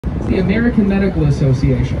the American Medical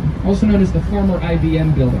Association, also known as the former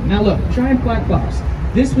IBM building. Now look, giant black box.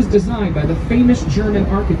 This was designed by the famous German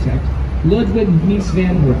architect, Ludwig Mies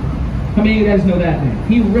van Brugge. How many of you guys know that name?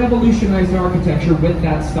 He revolutionized architecture with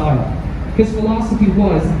that style. His philosophy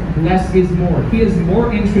was, less is more. He is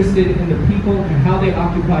more interested in the people and how they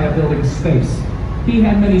occupy a building's space. He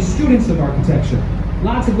had many students of architecture,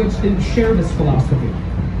 lots of which didn't share this philosophy.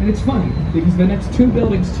 And it's funny, because the next two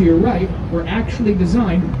buildings to your right were actually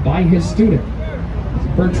designed by his student,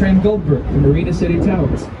 Bertrand Goldberg, the Marina City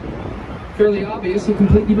Towers. Fairly obvious, he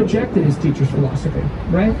completely rejected his teacher's philosophy,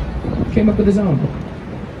 right? Came up with his own.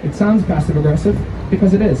 It sounds passive-aggressive,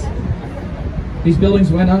 because it is. These buildings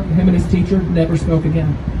went up, him and his teacher never spoke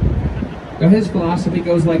again. Now his philosophy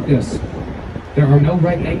goes like this. There are no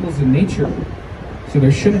right angles in nature, so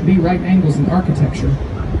there shouldn't be right angles in architecture.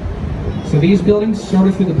 So these buildings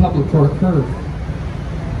sorted through the public for a curve.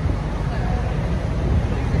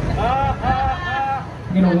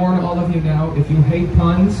 I'm going to warn all of you now, if you hate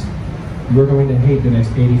puns, you're going to hate the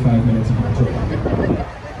next 85 minutes of my tour.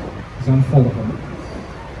 Because I'm full of them.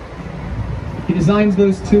 He designs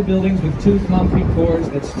those two buildings with two concrete cores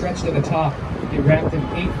that stretch to the top. They wrapped in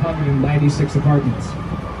 896 apartments.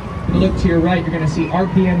 If you look to your right, you're going to see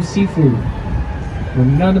RPM Seafood, where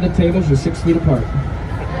none of the tables are 6 feet apart.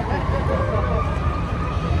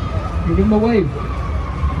 You give him a wave.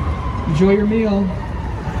 Enjoy your meal.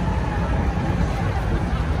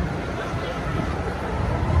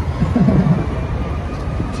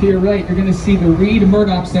 To your right, you're going to see the Reed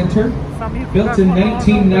Murdoch Center, built in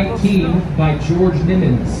 1919 by George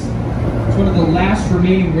Nimmons. It's one of the last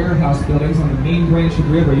remaining warehouse buildings on the main branch of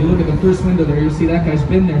the river. You look at the first window there, you see that guy's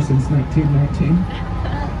been there since 1919.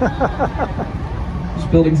 This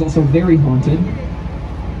building's also very haunted.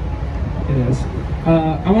 It is.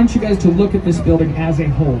 I want you guys to look at this building as a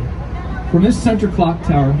whole. From this center clock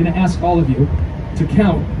tower, I'm going to ask all of you to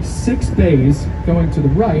count 6 bays going to the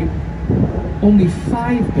right, only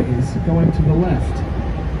 5 bays going to the left.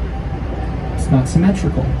 It's not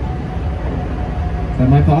symmetrical. That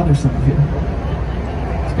might bother some of you.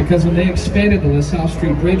 It's because when they expanded the LaSalle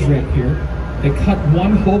Street Bridge right here, they cut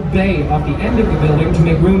one whole bay off the end of the building to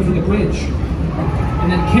make room for the bridge,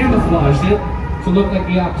 and then camouflaged it to look like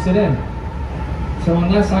the opposite end. So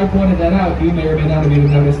unless I pointed that out, you may or may not have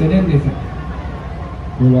even noticed it anything.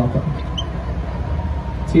 You're welcome.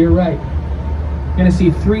 To your right, you're going to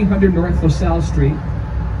see 300 North LaSalle Street,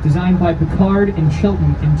 designed by Picard and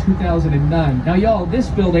Chilton in 2009. Now y'all, this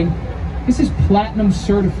building, this is platinum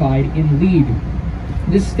certified in LEED.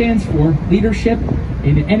 This stands for Leadership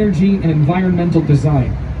in Energy and Environmental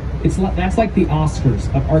Design. That's like the Oscars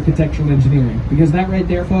of architectural engineering, because that right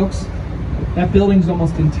there, folks, that building's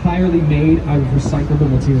almost entirely made out of recyclable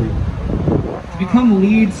material. To become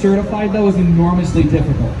LEED certified, though, is enormously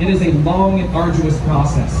difficult. It is a long and arduous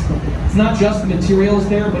process. It's not just the materials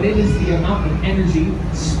there, but it is the amount of energy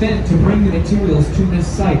spent to bring the materials to this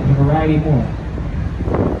site and a variety more.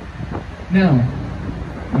 Now,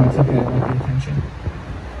 oh, it's okay, I like the attention.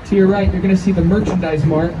 To your right, you're going to see the Merchandise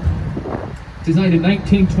Mart, designed in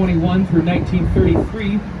 1921 through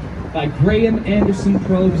 1933 by Graham Anderson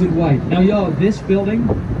Probes and White. Now y'all, this building,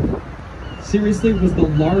 seriously, was the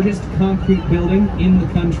largest concrete building in the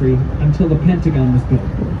country until the Pentagon was built.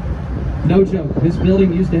 No joke, this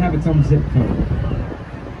building used to have its own zip code.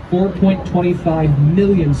 4.25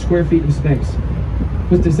 million square feet of space.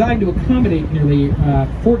 It was designed to accommodate nearly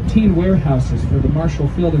 14 warehouses for the Marshall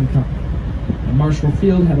Field and Company. And Marshall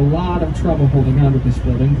Field had a lot of trouble holding on to this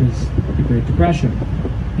building because of the Great Depression.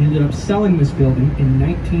 He ended up selling this building in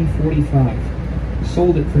 1945.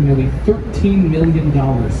 Sold it for nearly $13 million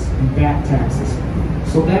in back taxes.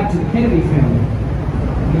 Sold that to the Kennedy family.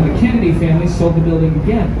 And then the Kennedy family sold the building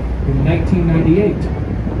again in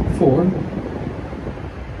 1998 for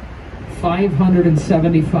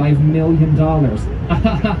 $575 million.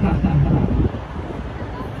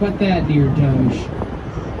 Put that, dear Doge,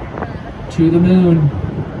 to the moon.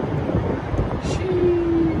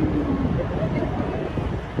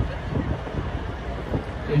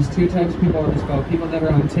 There's 2 types of people on this boat. People that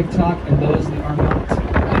are on TikTok and those that aren't